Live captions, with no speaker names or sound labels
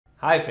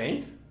Hi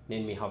friends,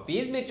 నేను మీ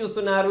హఫీజ్. మీరు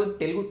చూస్తున్నారు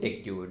తెలుగు టెక్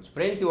ట్యూబ్స్.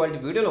 ఫ్రెండ్స్, ఇవాళ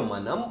వీడియోలో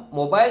మనం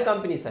మొబైల్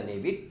కంపెనీస్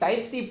అనేవి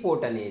టైప్ సి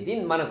పోర్ట్ అనేది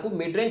మనకు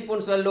మిడ్ రేంజ్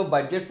ఫోన్స్లలో,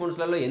 బడ్జెట్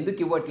ఫోన్స్లలో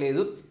ఎందుకు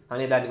ఇవ్వట్లేదు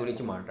అనే దాని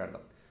గురించి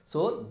మాట్లాడదాం.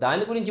 సో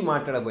దాని గురించి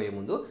మాట్లాడబోయే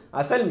ముందు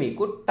అసలు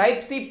మీకు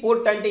టైప్ సి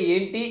పోర్ట్ అంటే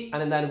ఏంటి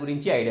అనే దాని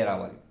గురించి ఐడియా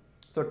రావాలి.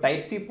 సో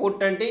టైప్ సి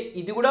పోర్ట్ అంటే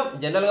ఇది కూడా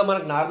జనరల్గా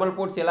మనకు నార్మల్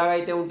పోర్ట్స్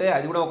ఎలాగైతే ఉంటాయో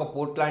అది కూడా ఒక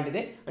పోర్ట్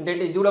లాంటిదే. అంటే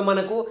ఇది కూడా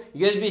మనకు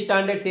యూఎస్బి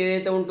స్టాండర్డ్స్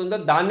ఏదైతే ఉంటుందో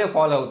దాన్నే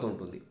ఫాలో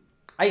అవుతుంటుంది.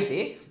 అయితే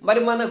మరి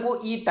మనకు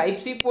ఈ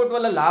టైప్ సి పోర్ట్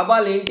వల్ల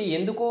లాభాలు ఏంటి,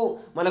 ఎందుకు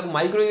మనకు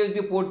మైక్రో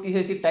యూఎస్బి పోర్ట్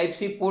తీసేసి టైప్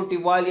సి పోర్ట్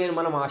ఇవ్వాలి అని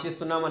మనం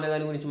ఆశిస్తున్నాం అనే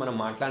దాని గురించి మనం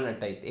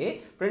మాట్లాడినట్టయితే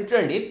ఫ్రెండ్స్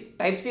చూడండి,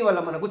 టైప్ సి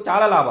వల్ల మనకు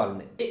చాలా లాభాలు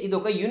ఉన్నాయి. ఇది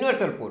ఒక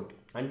యూనివర్సల్ పోర్ట్.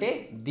 అంటే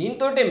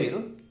దీంతోటే మీరు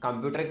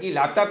కంప్యూటర్కి,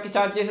 ల్యాప్టాప్కి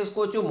ఛార్జ్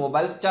చేసేసుకోవచ్చు,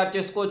 మొబైల్కి ఛార్జ్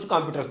చేసుకోవచ్చు,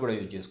 కంప్యూటర్స్ కూడా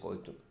యూజ్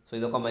చేసుకోవచ్చు. సో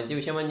ఇది ఒక మంచి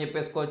విషయం అని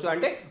చెప్పేసుకోవచ్చు.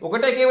 అంటే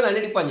ఒకటే కేవలం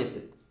అన్నిటికి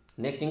పనిచేస్తుంది.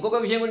 నెక్స్ట్ ఇంకొక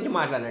విషయం గురించి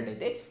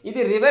మాట్లాడినట్టయితే ఇది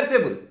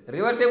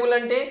రివర్సేబుల్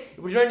అంటే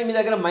ఇప్పుడు చూడండి, మీ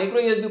దగ్గర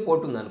మైక్రో యూఎస్బి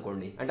పోర్ట్ ఉంది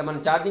అనుకోండి, అంటే మనం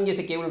ఛార్జింగ్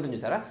చేసే కేబుల్ ఉంటుంది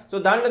చూసారా. సో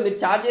దాంట్లో మీరు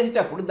ఛార్జ్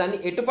చేసేటప్పుడు దాన్ని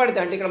ఎటు పడితే,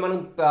 అంటే ఇక్కడ మనం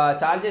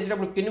ఛార్జ్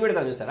చేసేటప్పుడు పిన్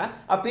పెడతాం చూసారా,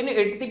 ఆ పిన్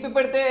ఎటు తిప్పి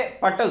పెడితే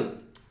పట్టదు.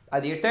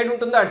 అది ఎటు సైడ్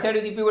ఉంటుందో అటు సైడ్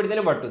తిప్పి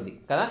పెడితేనే పట్టుద్ది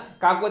కదా.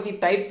 కాకపోతే ఈ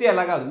టైప్ సి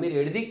అలా కాదు, మీరు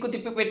ఎటు దిక్కు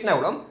తిప్పి పెట్టినా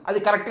కూడా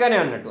అది కరెక్ట్గానే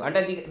అన్నట్టు.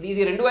 అంటే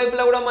ఇది రెండు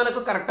వైపులా కూడా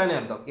మనకు కరెక్ట్ అనే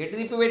అర్థం. ఎటు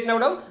తిప్పి పెట్టినా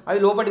కూడా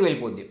అది లోపలికి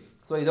వెళ్ళిపోద్ది.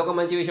 సో ఇదొక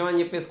మంచి విషయం అని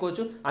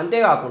చెప్పేసుకోవచ్చు.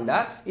 అంతేకాకుండా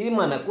ఇది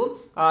మనకు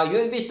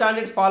యూఎస్బి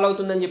స్టాండర్డ్స్ ఫాలో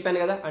అవుతుందని చెప్పాను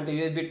కదా. అంటే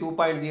యూఎస్బి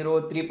 2.0,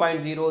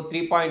 3.0,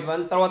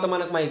 3.1 తర్వాత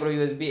మనకు మైక్రో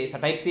యూఎస్బి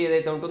టైప్ సి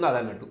ఏదైతే ఉంటుందో అది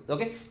అన్నట్టు.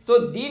 ఓకే, సో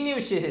దీన్ని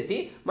యూజ్ చేసేసి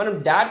మనం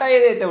డేటా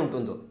ఏదైతే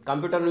ఉంటుందో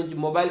కంప్యూటర్ నుంచి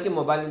మొబైల్కి,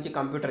 మొబైల్ నుంచి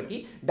కంప్యూటర్కి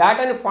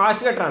డేటాని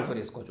ఫాస్ట్గా ట్రాన్స్ఫర్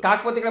చేసుకోవచ్చు.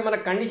 కాకపోతే ఇక్కడ మన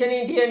కండిషన్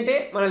ఏంటి అంటే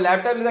మన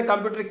ల్యాప్టాప్ లేదా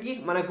కంప్యూటర్కి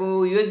మనకు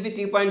యూఎస్బి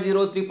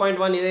 3.0,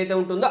 3.1 ఏదైతే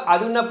ఉంటుందో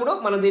అది ఉన్నప్పుడు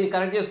మనం దీన్ని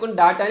కనెక్ట్ చేసుకుని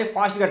డేటాని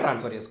ఫాస్ట్గా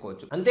ట్రాన్స్ఫర్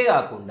చేసుకోవచ్చు.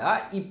 అంతేకాకుండా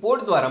ఈ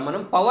పోర్ట్ ద్వారా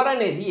మనం పవర్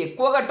అనేది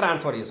ఎక్కువగా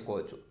ట్రాన్స్ఫర్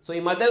చేసుకోవచ్చు. సో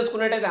ఈ మధ్య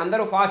చూసుకున్నట్టయితే అందరూ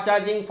ఫాస్ట్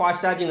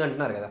ఛార్జింగ్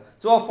అంటున్నారు కదా.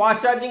 సో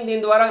ఫాస్ట్ ఛార్జింగ్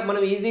దీని ద్వారా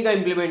మనం ఈజీగా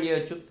ఇంప్లిమెంట్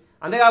చేయొచ్చు.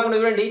 అంతేకాకుండా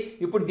చూడండి,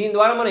 ఇప్పుడు దీని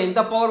ద్వారా మనం ఎంత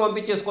పవర్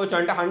పంపించేసుకోవచ్చు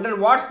అంటే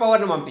 100 వాట్స్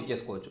పవర్ని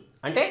పంపించేసుకోవచ్చు.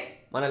 అంటే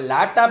మన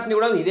ల్యాప్టాప్స్ని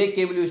కూడా ఇదే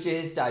కేబుల్ యూజ్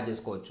చేసి ఛార్జ్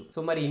చేసుకోవచ్చు. సో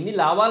మరి ఇన్ని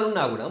లాభాలు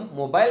ఉన్నా కూడా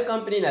మొబైల్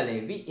కంపెనీలు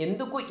అనేవి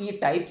ఎందుకు ఈ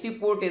టైప్ సి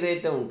పోర్ట్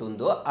ఏదైతే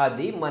ఉంటుందో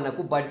అది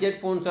మనకు బడ్జెట్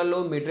ఫోన్స్లలో,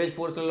 మిడ్ రేంజ్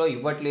ఫోన్స్లలో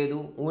ఇవ్వట్లేదు.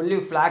 ఓన్లీ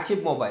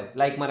ఫ్లాగ్షిప్ మొబైల్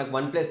లైక్ మనకు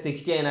OnePlus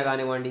 60 అయినా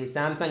కానివ్వండి,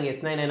 సామ్సంగ్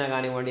S9 అయినా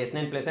కానివ్వండి,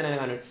 S9 Plus అయినా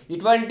కానివ్వండి,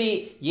 ఇటువంటి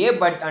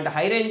అంటే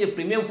హై రేంజ్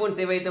ప్రీమియం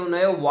ఫోన్స్ ఏవైతే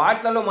ఉన్నాయో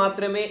వాటిలలో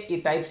మాత్రమే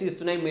ఈ టైప్ సి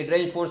ఇస్తున్నాయి. మిడ్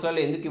రేంజ్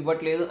ఫోన్స్లలో ఎందుకు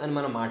ఇవ్వట్లేదు అని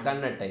మనం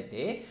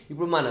మాట్లాడినట్టయితే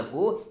ఇప్పుడు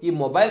మనకు ఈ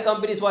మొబైల్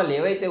కంపెనీస్ వాళ్ళు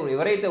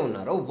ఎవరైతే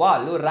ఉన్నారో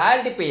వాళ్ళు రాయల్టీ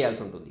పే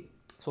చేయాల్సి ఉంటుంది.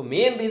 సో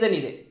మెయిన్ రీజన్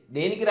ఇదే.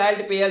 దేనికి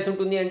రాయల్టీ పే చేయాల్సి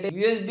ఉంటుంది అంటే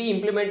యూఎస్బి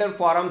ఇంప్లిమెంటర్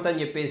ఫారమ్స్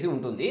అని చెప్పేసి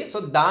ఉంటుంది. సో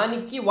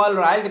దానికి వాళ్ళు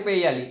రాయల్టీ పే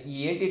చేయాలి,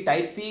 ఏంటి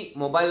టైప్ సి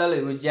మొబైల్లో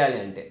యూజ్ చేయాలి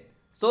అంటే.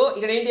 సో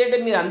ఇక్కడ ఏంటి అంటే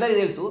మీరు అందరికీ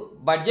తెలుసు,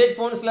 బడ్జెట్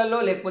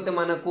ఫోన్స్లలో లేకపోతే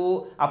మనకు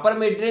అప్పర్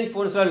మిడ్ రేంజ్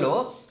ఫోన్స్లలో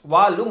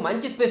వాళ్ళు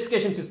మంచి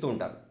స్పెసిఫికేషన్స్ ఇస్తూ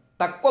ఉంటారు.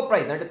 తక్కువ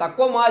ప్రైస్ అంటే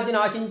తక్కువ మార్జిన్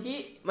ఆశించి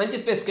మంచి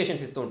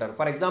స్పెసిఫికేషన్స్ ఇస్తూ ఉంటారు.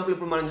 ఫర్ ఎగ్జాంపుల్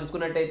ఇప్పుడు మనం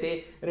చూసుకున్నట్టయితే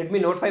రెడ్మీ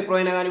నోట్ 5 Pro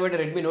అయినా కానివ్వండి,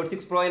 రెడ్మీ నోట్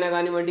 6 Pro అయినా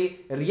కానివ్వండి,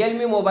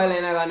 రియల్మీ మొబైల్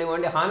అయినా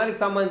కానివ్వండి, హానర్కి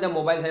సంబంధించిన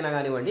మొబైల్స్ అయినా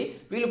కానివ్వండి,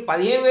 వీళ్ళు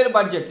 15,000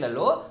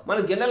 బడ్జెట్లలో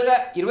మనకు జనరల్గా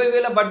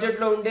 20,000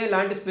 బడ్జెట్లో ఉండే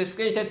లాంటి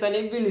స్పెసిఫికేషన్స్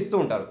అనేవి వీళ్ళు ఇస్తూ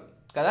ఉంటారు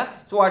కదా.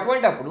 సో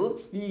అటువంటప్పుడు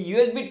ఈ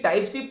యూఎస్బి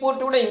టైప్ సి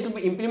పోర్ట్ కూడా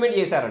ఇంప్లిమెంట్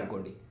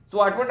చేశారనుకోండి. సో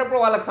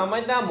అటువంటిప్పుడు వాళ్ళకి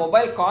సంబంధించిన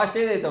మొబైల్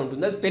కాస్ట్ ఏదైతే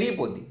ఉంటుందో అది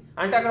పెరిగిపోద్ది.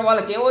 అంటే అక్కడ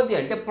వాళ్ళకి ఏమవుద్ది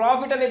అంటే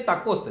ప్రాఫిట్ అనేది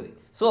తక్కువ వస్తుంది.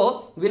 సో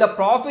వీళ్ళ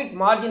ప్రాఫిట్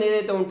మార్జిన్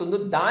ఏదైతే ఉంటుందో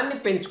దాన్ని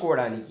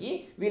పెంచుకోవడానికి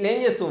వీళ్ళు ఏం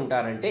చేస్తూ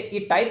ఉంటారంటే ఈ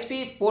టైప్ సి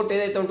పోర్ట్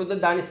ఏదైతే ఉంటుందో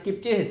దాన్ని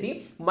స్కిప్ చేసి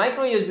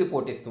మైక్రో యూఎస్బి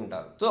పోర్ట్ ఇస్తూ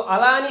ఉంటారు. సో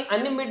అలా అని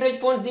అన్ని మిడ్ రేంజ్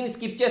ఫోన్స్ దీన్ని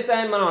స్కిప్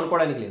చేస్తాయని మనం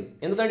అనుకోవడానికి లేదు.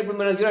 ఎందుకంటే ఇప్పుడు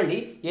మనం చూడండి,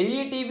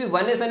 LE-TV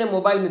 1S అనే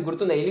మొబైల్ మీకు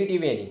గుర్తుందా,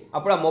 LE-TV అని.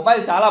 అప్పుడు ఆ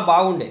మొబైల్ చాలా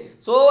బాగుండే.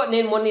 సో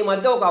నేను మొన్న ఈ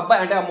మధ్య ఒక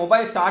అబ్బాయి, అంటే ఆ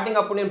మొబైల్ స్టార్టింగ్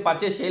అప్పుడు నేను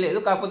పర్చేస్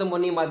చేయలేదు, కాకపోతే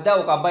మొన్న ఈ మధ్య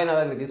ఒక అబ్బాయి నా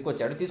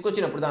దగ్గర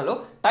తీసుకొచ్చినప్పుడు దానిలో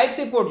టైప్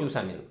సి పోర్ట్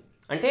చూసాను నేను.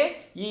 అంటే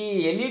ఈ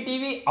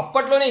LE-TV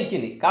అప్పట్లోనే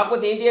ఇచ్చింది.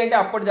 కాకపోతే ఏంటి అంటే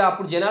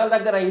అప్పుడు జనాల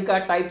దగ్గర ఇంకా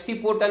టైప్ సి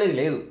పోర్ట్ అనేది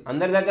లేదు,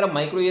 అందరి దగ్గర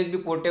మైక్రో యూఎస్బి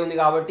పోర్టే ఉంది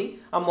కాబట్టి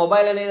ఆ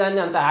మొబైల్ అనే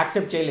దాన్ని అంత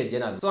యాక్సెప్ట్ చేయలేదు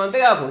జనాలు. సో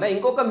అంతేకాకుండా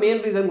ఇంకొక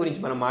మెయిన్ రీజన్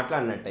గురించి మనం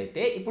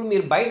మాట్లాడినట్టయితే ఇప్పుడు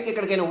మీరు బయటకి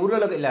ఎక్కడికైనా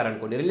ఊర్లోకి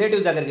వెళ్ళారనుకోండి,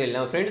 రిలేటివ్స్ దగ్గరికి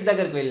వెళ్ళినా, ఫ్రెండ్స్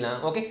దగ్గరికి వెళ్ళినా,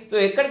 ఓకే, సో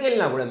ఎక్కడికి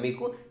వెళ్ళినా కూడా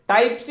మీకు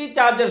టైప్ సి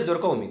ఛార్జర్స్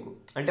దొరకవు. మీకు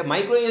అంటే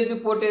మైక్రో యూఎస్బి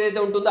పోర్ట్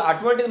ఏదైతే ఉంటుందో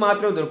అటువంటిది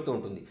మాత్రమే దొరుకుతూ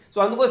ఉంటుంది. సో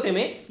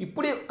అందుకోసమే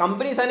ఇప్పుడు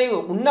కంపెనీస్ అనేవి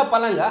ఉన్న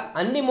పలంగా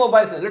అన్ని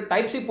మొబైల్స్లలో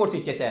టైప్ సి పోర్ట్స్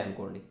ఇచ్చేసాయి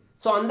అనుకోండి.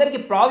 సో అందరికీ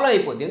ప్రాబ్లం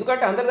అయిపోద్ది,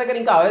 ఎందుకంటే అందరి దగ్గర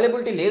ఇంకా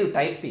అవైలబిలిటీ లేదు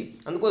టైప్ సి.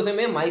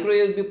 అందుకోసమే మైక్రో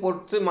యూఎస్బి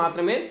పోర్ట్స్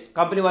మాత్రమే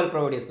కంపెనీ వాళ్ళు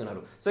ప్రొవైడ్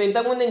చేస్తున్నారు. సో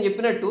ఇంతకుముందు నేను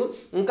చెప్పినట్టు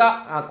ఇంకా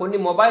కొన్ని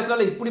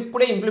మొబైల్స్లలో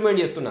ఇప్పుడిప్పుడే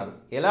ఇంప్లిమెంట్ చేస్తున్నారు.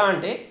 ఎలా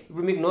అంటే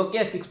ఇప్పుడు మీకు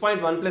నోకియా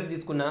 6.1 Plus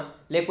తీసుకున్నా,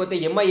 లేకపోతే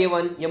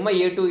MI-A1,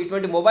 MI-A2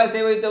 ఇటువంటి మొబైల్స్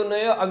ఏవైతే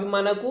ఉన్నాయో అవి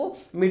మనకు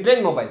మిడ్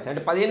రేంజ్ మొబైల్స్,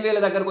 అంటే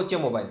 15,000 దగ్గరకు వచ్చే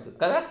మొబైల్స్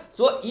కదా.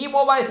 సో ఈ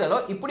మొబైల్స్లలో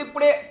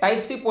ఇప్పుడిప్పుడే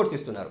టైప్ సి పోర్ట్స్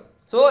ఇస్తున్నారు.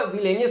 సో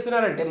వీళ్ళు ఏం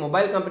చేస్తున్నారంటే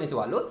మొబైల్ కంపెనీస్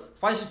వాళ్ళు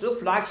ఫస్ట్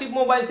ఫ్లాగ్షిప్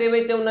మొబైల్స్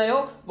ఏవైతే ఉన్నాయో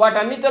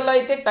వాటన్నిటిలో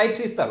అయితే టైప్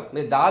సి ఇస్తారు.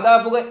 మీరు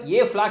దాదాపుగా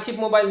ఏ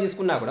ఫ్లాగ్షిప్ మొబైల్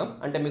తీసుకున్నా కూడా,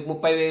 అంటే మీకు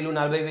 30,000,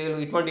 40,000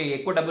 ఇటువంటి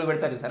ఎక్కువ డబ్బులు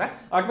పెడతారు సరే,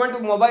 అటువంటి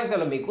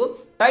మొబైల్స్లో మీకు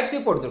టైప్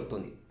సి పోర్ట్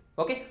దొరుకుతుంది.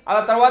 ఓకే.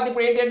 అలా తర్వాత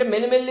ఇప్పుడు ఏంటి అంటే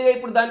మెల్లిమెల్లిగా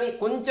ఇప్పుడు దాన్ని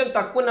కొంచెం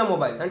తక్కువ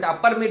మొబైల్స్ అంటే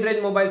అప్పర్ మిడ్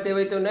రేంజ్ మొబైల్స్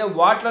ఏవైతే ఉన్నాయో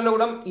వాటిలలో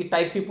కూడా ఈ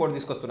టైప్ సి పోర్ట్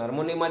తీసుకొస్తున్నారు.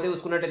 మొన్న ఈ మధ్య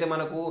చూసుకున్నట్టయితే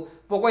మనకు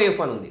పోకో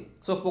ఎఫ్1 ఉంది.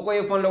 సో పోకో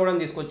ఎఫ్1లో కూడా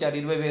తీసుకొచ్చారు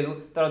 20,000.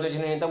 తర్వాత వచ్చి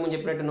నేను ఇంతకుముందు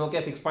చెప్పినట్టు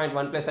నోకియా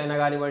 6.1 ప్లస్ అయినా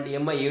కానివ్వండి,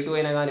 ఎంఐ A2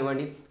 అయినా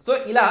కానివ్వండి. సో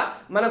ఇలా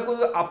మనకు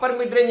అప్పర్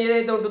మిడ్ రేంజ్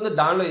ఏదైతే ఉంటుందో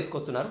దానిలో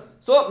తీసుకొస్తున్నారు.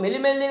 సో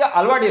మెల్లిమెల్లిగా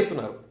అలవాటు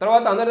చేస్తున్నారు.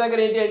 తర్వాత అందరి దగ్గర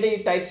ఏంటి అంటే ఈ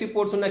టైప్ సి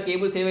పోర్ట్స్ ఉన్న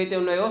కేబుల్స్ ఏవైతే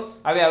ఉన్నాయో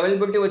అవి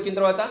అవైలబిలిటీ వచ్చిన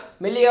తర్వాత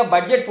మెల్లిగా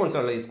బడ్జెట్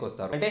ఫోన్స్లలో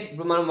తీసుకొస్తారు. అంటే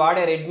ఇప్పుడు మనం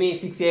వాడే రెడ్మీ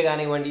 6A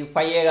కానివ్వండి,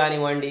 5A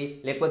కానివ్వండి,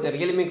 లేకపోతే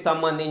రియల్మీకి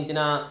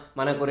సంబంధించిన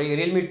మనకు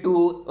రియల్మీ 2,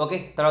 ఓకే,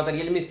 తర్వాత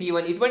రియల్మీ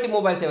C1 ఇటువంటి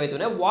మొబైల్స్ ఏవైతే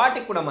ఉన్నాయో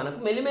వాటికి కూడా మనకు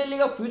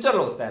మెల్లిమెల్లిగా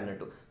ఫ్యూచర్లో వస్తాయి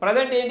అన్నట్టు.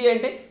 ప్రజెంట్ ఏంటి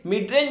అంటే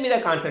మిడ్ రేంజ్ మీద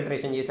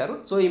కాన్సన్ట్రేషన్ చేశారు.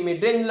 సో ఈ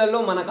మిడ్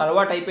రేంజ్లలో మనకు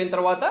అలవాటు అయిపోయిన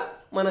తర్వాత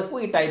మనకు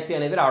ఈ టైప్ సి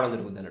అనేవి రావడం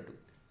జరుగుతుంది అన్నట్టు.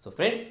 సో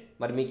ఫ్రెండ్స్,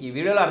 మరి మీకు ఈ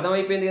వీడియోలో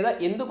అర్థమైపోయింది కదా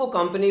ఎందుకు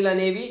కంపెనీలు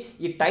అనేవి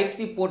ఈ టైప్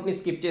సి పోర్ట్ని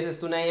స్కిప్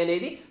చేసేస్తున్నాయి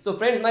అనేది. సో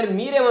ఫ్రెండ్స్, మరి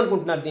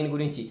మీరేమనుకుంటున్నారు దీని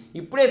గురించి?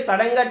 ఇప్పుడే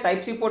సడన్గా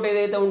టైప్ సి పోర్ట్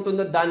ఏదైతే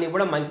ఉంటుందో దాన్ని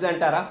ఇవ్వడం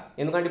మంచిదంటారా?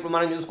 ఎందుకంటే ఇప్పుడు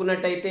మనం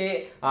చూసుకున్నట్టయితే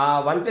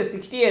OnePlus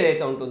 60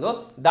 ఏదైతే ఉంటుందో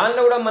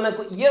దానిలో కూడా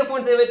మనకు ఇయర్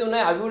ఫోన్స్ ఏవైతే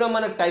ఉన్నాయో అవి కూడా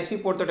మనకు టైప్ సి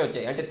పోర్ట్ తోటి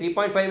వచ్చాయి. అంటే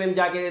 3.5mm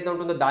జాక్ ఏదైతే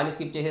ఉంటుందో దాన్ని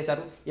స్కిప్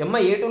చేసేసారు.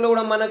 ఎంఐ A2లో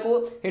కూడా మనకు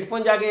హెడ్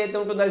ఫోన్ జాక్ ఏదైతే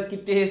ఉంటుందో అది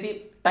స్కిప్ చేసేసి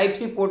టైప్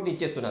సి పోర్ట్ని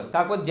ఇచ్చేస్తున్నారు.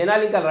 కాకపోతే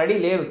జనాలు ఇంకా రెడీ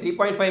లేరు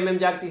 3.5mm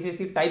జాక్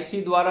తీసేసి టైప్ సి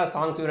ద్వారా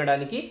సాంగ్స్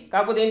వినడానికి.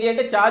 కాకపోతే ఏంటి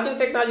అంటే ఛార్జింగ్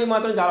టెక్నాలజీ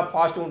మాత్రం చాలా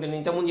ఫాస్ట్గా ఉంటుంది.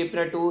 ఇంతకుముందు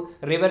చెప్పినట్టు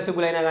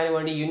రివర్సిబుల్ అయినా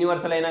కానివ్వండి,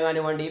 యూనివర్సల్ అయినా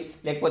కానివ్వండి,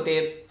 లేకపోతే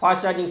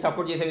ఫాస్ట్ ఛార్జింగ్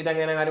సపోర్ట్ చేసే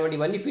విధంగా అయినా కానివ్వండి,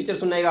 ఇవన్నీ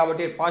ఫీచర్స్ ఉన్నాయి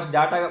కాబట్టి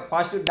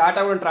ఫాస్ట్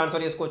డేటా కూడా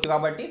ట్రాన్స్ఫర్ చేసుకోవచ్చు.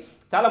 కాబట్టి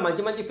చాలా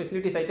మంచి మంచి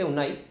ఫెసిలిటీస్ అయితే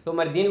ఉన్నాయి. సో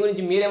మరి దీని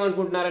గురించి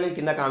మీరేమనుకుంటున్నారు అనేది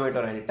కింద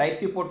కామెంట్లో రాయండి.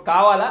 టైప్ సి పోర్ట్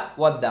కావాలా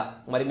వద్దా?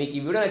 మరి మీకు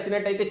ఈ వీడియో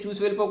నచ్చినట్టయితే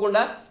చూసి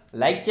వెళ్ళిపోకుండా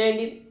లైక్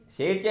చేయండి,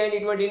 షేర్ చేయండి.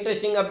 ఇటువంటి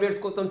ఇంట్రెస్టింగ్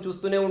అప్డేట్స్ కోసం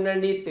చూస్తూనే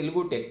ఉండండి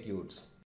తెలుగు టెక్ ట్యూట్స్.